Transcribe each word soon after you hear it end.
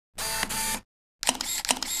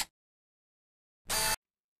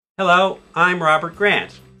Hello, I'm Robert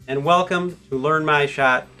Grant, and welcome to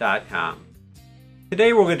LearnMyShot.com.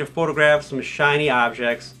 Today we're going to photograph some shiny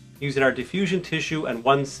objects using our diffusion tissue and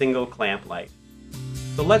one single clamp light.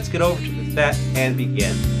 So let's get over to the set and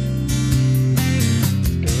begin.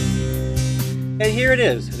 And here it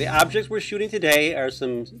is. The objects we're shooting today are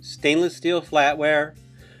some stainless steel flatware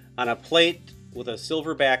on a plate with a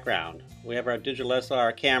silver background. We have our digital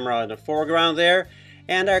SLR camera in the foreground there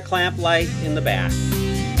and our clamp light in the back.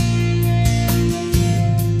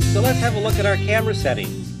 So let's have a look at our camera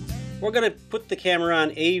settings. We're going to put the camera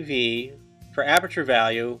on AV for aperture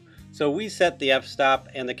value, so we set the f-stop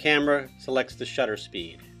and the camera selects the shutter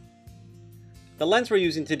speed. The lens we're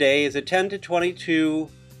using today is a 10 to 22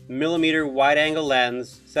 millimeter wide-angle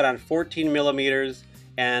lens set on 14 millimeters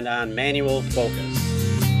and on manual focus.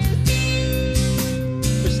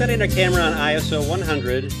 We're setting our camera on ISO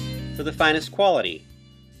 100 for the finest quality.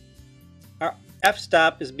 Our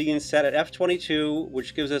f-stop is being set at f22,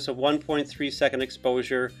 which gives us a 1.3 second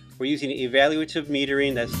exposure. We're using evaluative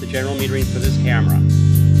metering, that's the general metering for this camera.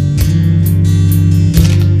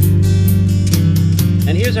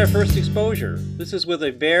 And here's our first exposure. This is with a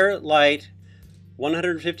bare light,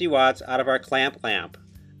 150 watts out of our clamp lamp.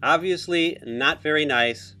 Obviously not very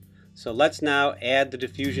nice, so let's now add the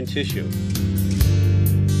diffusion tissue.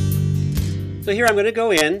 So here I'm going to go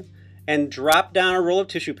in and drop down a roll of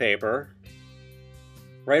tissue paper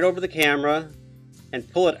right over the camera and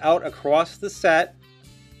pull it out across the set.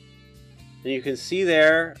 And you can see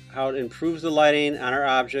there how it improves the lighting on our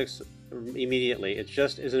objects immediately. It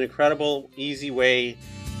just is an incredible, easy way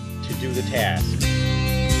to do the task.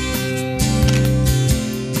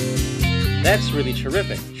 That's really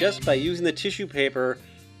terrific. Just by using the tissue paper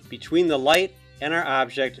between the light and our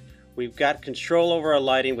object, we've got control over our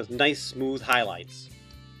lighting with nice smooth highlights.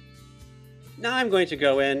 Now I'm going to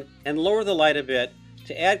go in and lower the light a bit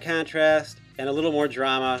to add contrast and a little more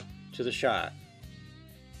drama to the shot.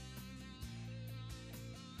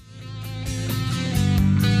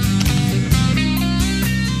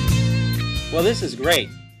 Well, this is great.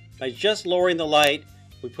 By just lowering the light,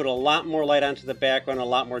 we put a lot more light onto the background, a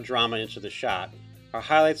lot more drama into the shot. Our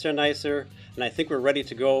highlights are nicer, and I think we're ready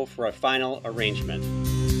to go for a final arrangement.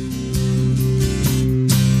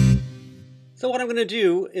 So what I'm going to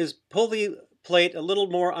do is pull the plate a little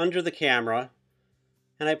more under the camera,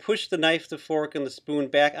 and I push the knife, the fork, and the spoon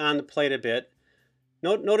back on the plate a bit.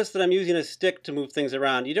 Notice that I'm using a stick to move things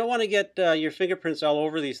around. You don't want to get your fingerprints all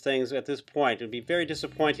over these things at this point. It would be very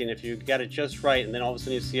disappointing if you got it just right and then all of a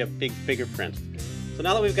sudden you see a big fingerprint. So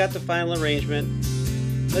now that we've got the final arrangement,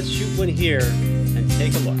 let's shoot one here and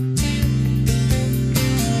take a look.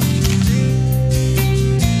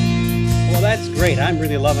 Well, that's great. I'm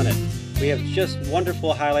really loving it. We have just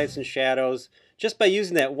wonderful highlights and shadows just by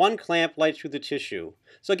using that one clamp light through the tissue.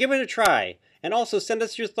 So give it a try, and also send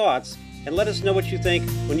us your thoughts and let us know what you think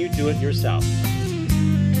when you do it yourself.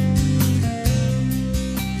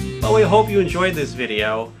 Well, we hope you enjoyed this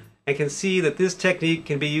video and can see that this technique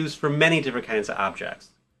can be used for many different kinds of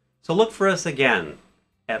objects. So look for us again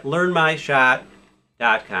at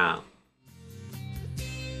LearnMyShot.com.